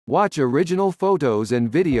Watch original photos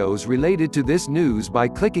and videos related to this news by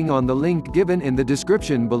clicking on the link given in the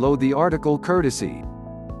description below the article courtesy.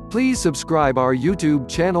 Please subscribe our YouTube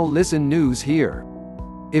channel Listen News here.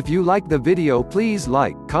 If you like the video, please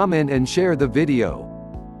like, comment and share the video.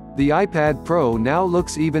 The iPad Pro now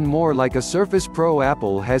looks even more like a Surface Pro.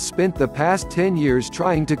 Apple has spent the past 10 years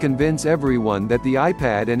trying to convince everyone that the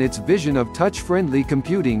iPad and its vision of touch-friendly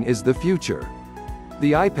computing is the future.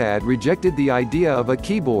 The iPad rejected the idea of a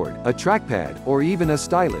keyboard, a trackpad, or even a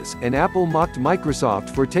stylus, and Apple mocked Microsoft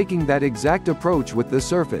for taking that exact approach with the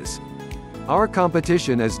Surface. "Our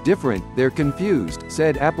competition is different, they're confused,"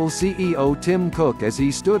 said Apple CEO Tim Cook as he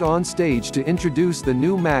stood on stage to introduce the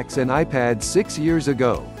new Macs and iPads 6 years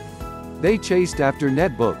ago. "They chased after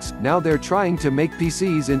netbooks, now they're trying to make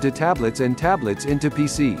PCs into tablets and tablets into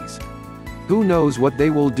PCs. Who knows what they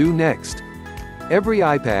will do next?" Every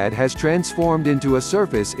iPad has transformed into a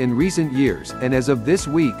Surface in recent years, and as of this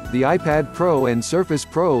week, the iPad Pro and Surface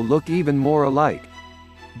Pro look even more alike.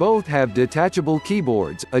 Both have detachable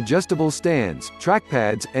keyboards, adjustable stands,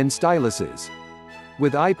 trackpads, and styluses.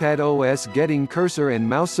 With iPadOS getting cursor and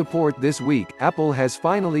mouse support this week, Apple has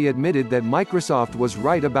finally admitted that Microsoft was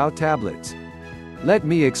right about tablets. Let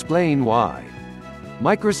me explain why.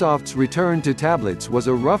 Microsoft's return to tablets was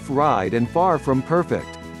a rough ride and far from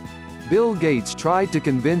perfect. Bill Gates tried to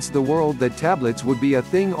convince the world that tablets would be a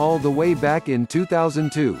thing all the way back in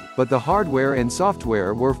 2002, but the hardware and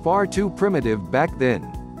software were far too primitive back then.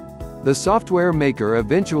 The software maker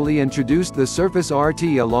eventually introduced the Surface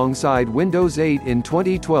RT alongside Windows 8 in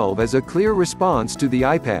 2012 as a clear response to the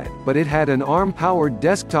iPad, but it had an ARM-powered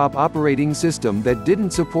desktop operating system that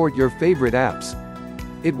didn't support your favorite apps.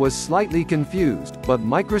 It was slightly confused, but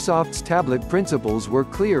Microsoft's tablet principles were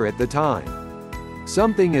clear at the time.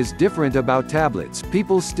 "Something is different about tablets,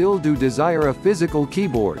 people still do desire a physical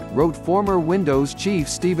keyboard," wrote former Windows chief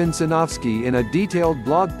Steven Sinofsky in a detailed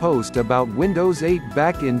blog post about Windows 8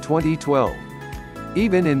 back in 2012.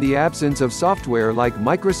 Even in the absence of software like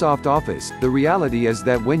Microsoft Office, the reality is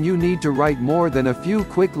that when you need to write more than a few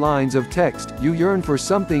quick lines of text, you yearn for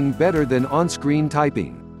something better than on-screen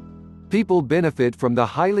typing. People benefit from the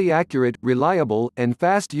highly accurate, reliable, and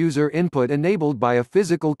fast user input enabled by a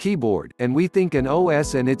physical keyboard, and we think an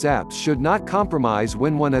OS and its apps should not compromise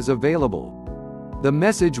when one is available. The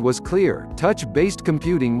message was clear: touch-based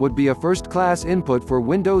computing would be a first-class input for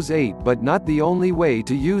Windows 8 but not the only way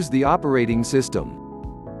to use the operating system.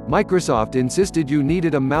 Microsoft insisted you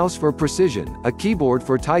needed a mouse for precision, a keyboard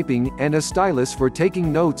for typing, and a stylus for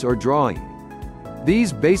taking notes or drawing.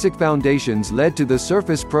 These basic foundations led to the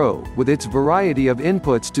Surface Pro, with its variety of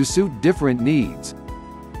inputs to suit different needs.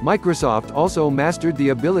 Microsoft also mastered the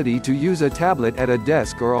ability to use a tablet at a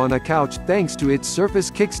desk or on a couch thanks to its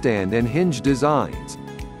Surface kickstand and hinge designs.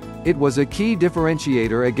 It was a key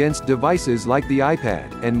differentiator against devices like the iPad,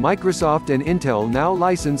 and Microsoft and Intel now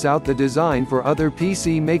license out the design for other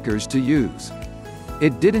PC makers to use.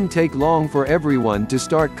 It didn't take long for everyone to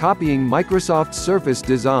start copying Microsoft's Surface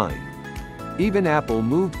design. Even Apple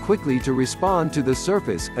moved quickly to respond to the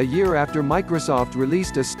Surface, a year after Microsoft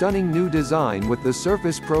released a stunning new design with the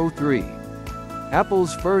Surface Pro 3.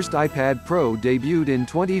 Apple's first iPad Pro debuted in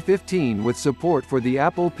 2015 with support for the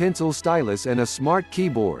Apple Pencil stylus and a smart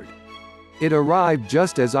keyboard. It arrived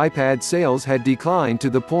just as iPad sales had declined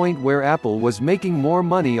to the point where Apple was making more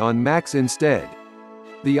money on Macs instead.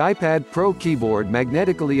 The iPad Pro keyboard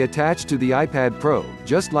magnetically attached to the iPad Pro,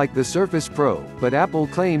 just like the Surface Pro, but Apple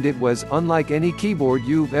claimed it was unlike any keyboard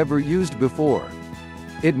you've ever used before.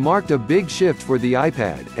 It marked a big shift for the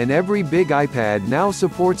iPad, and every big iPad now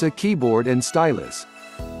supports a keyboard and stylus.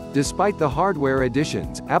 Despite the hardware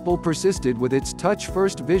additions, Apple persisted with its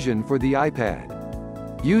touch-first vision for the iPad.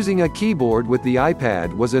 Using a keyboard with the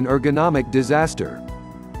iPad was an ergonomic disaster.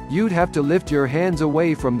 You'd have to lift your hands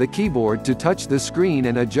away from the keyboard to touch the screen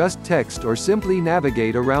and adjust text or simply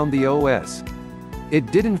navigate around the OS.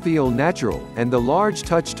 It didn't feel natural, and the large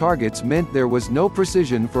touch targets meant there was no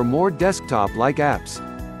precision for more desktop-like apps.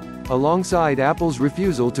 Alongside Apple's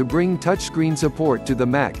refusal to bring touchscreen support to the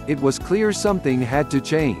Mac, it was clear something had to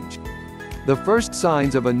change. The first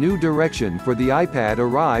signs of a new direction for the iPad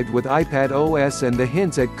arrived with iPadOS and the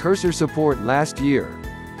hints at cursor support last year.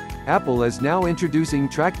 Apple is now introducing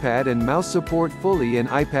trackpad and mouse support fully in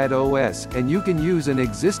iPadOS, and you can use an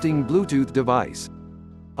existing Bluetooth device.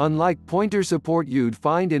 Unlike pointer support you'd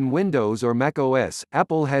find in Windows or macOS,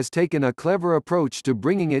 Apple has taken a clever approach to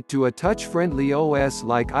bringing it to a touch-friendly OS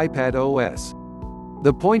like iPadOS.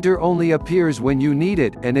 The pointer only appears when you need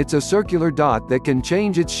it, and it's a circular dot that can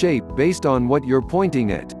change its shape based on what you're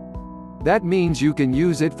pointing at. That means you can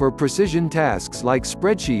use it for precision tasks like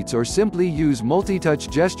spreadsheets or simply use multi-touch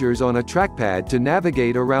gestures on a trackpad to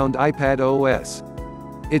navigate around iPad OS.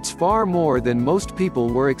 It's far more than most people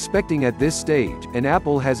were expecting at this stage, and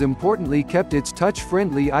Apple has importantly kept its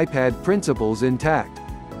touch-friendly iPad principles intact.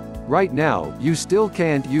 Right now, you still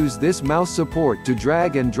can't use this mouse support to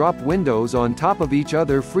drag and drop windows on top of each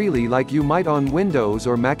other freely like you might on Windows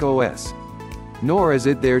or Mac OS. Nor is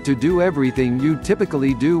it there to do everything you'd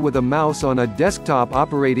typically do with a mouse on a desktop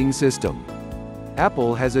operating system.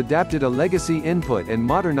 Apple has adapted a legacy input and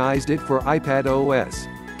modernized it for iPad OS.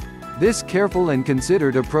 This careful and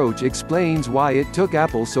considered approach explains why it took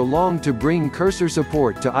Apple so long to bring cursor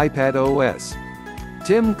support to iPad OS.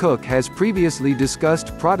 Tim Cook has previously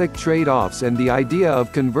discussed product trade-offs and the idea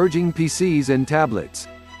of converging PCs and tablets.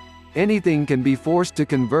 Anything can be forced to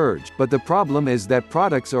converge, but the problem is that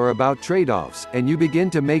products are about trade-offs, and you begin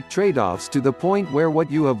to make trade-offs to the point where what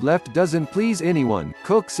you have left doesn't please anyone,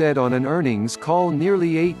 Cook said on an earnings call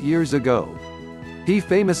nearly 8 years ago. He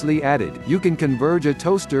famously added, "You can converge a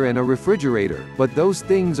toaster and a refrigerator, but those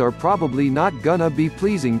things are probably not gonna be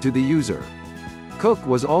pleasing to the user." Cook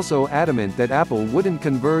was also adamant that Apple wouldn't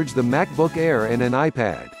converge the MacBook Air and an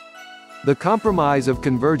iPad. "The compromise of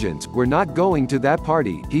convergence, we're not going to that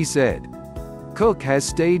party," he said. Cook has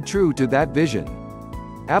stayed true to that vision.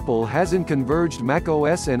 Apple hasn't converged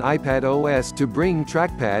macOS and iPad OS to bring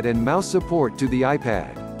trackpad and mouse support to the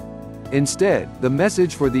iPad. Instead, the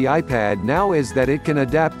message for the iPad now is that it can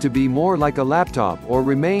adapt to be more like a laptop or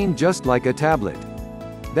remain just like a tablet.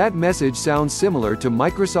 That message sounds similar to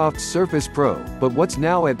Microsoft's Surface Pro, but what's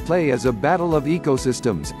now at play is a battle of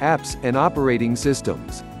ecosystems, apps, and operating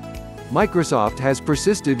systems. Microsoft has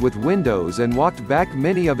persisted with Windows and walked back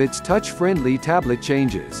many of its touch-friendly tablet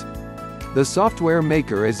changes. The software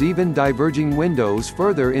maker is even diverging Windows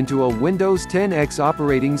further into a Windows 10X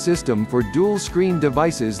operating system for dual-screen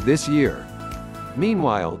devices this year.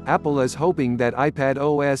 Meanwhile, Apple is hoping that iPad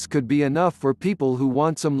OS could be enough for people who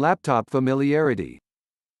want some laptop familiarity.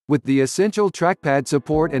 With the essential trackpad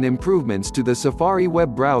support and improvements to the Safari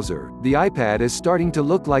web browser, the iPad is starting to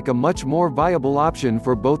look like a much more viable option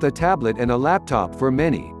for both a tablet and a laptop for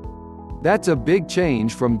many. That's a big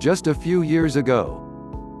change from just a few years ago.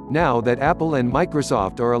 Now that Apple and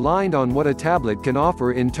Microsoft are aligned on what a tablet can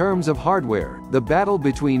offer in terms of hardware, the battle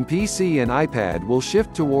between PC and iPad will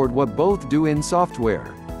shift toward what both do in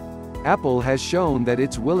software. Apple has shown that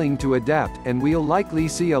it's willing to adapt, and we'll likely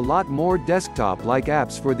see a lot more desktop-like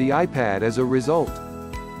apps for the iPad as a result.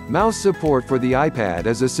 Mouse support for the iPad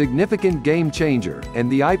is a significant game changer, and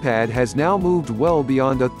the iPad has now moved well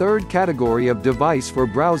beyond a third category of device for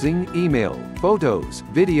browsing, email, photos,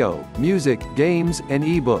 video, music, games, and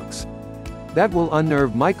ebooks. That will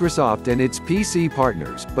unnerve Microsoft and its PC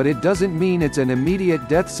partners, but it doesn't mean it's an immediate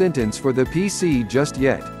death sentence for the PC just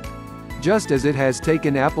yet. Just as it has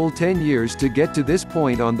taken Apple 10 years to get to this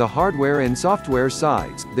point on the hardware and software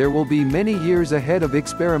sides, there will be many years ahead of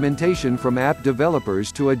experimentation from app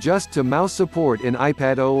developers to adjust to mouse support in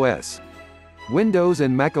iPad OS. Windows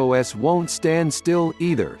and macOS won't stand still,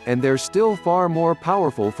 either, and they're still far more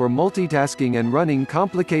powerful for multitasking and running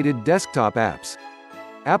complicated desktop apps.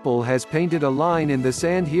 Apple has painted a line in the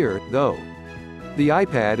sand here, though. The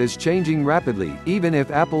iPad is changing rapidly, even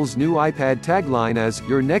if Apple's new iPad tagline is,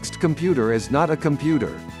 "Your next computer is not a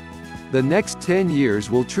computer." The next 10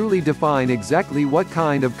 years will truly define exactly what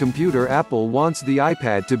kind of computer Apple wants the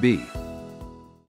iPad to be.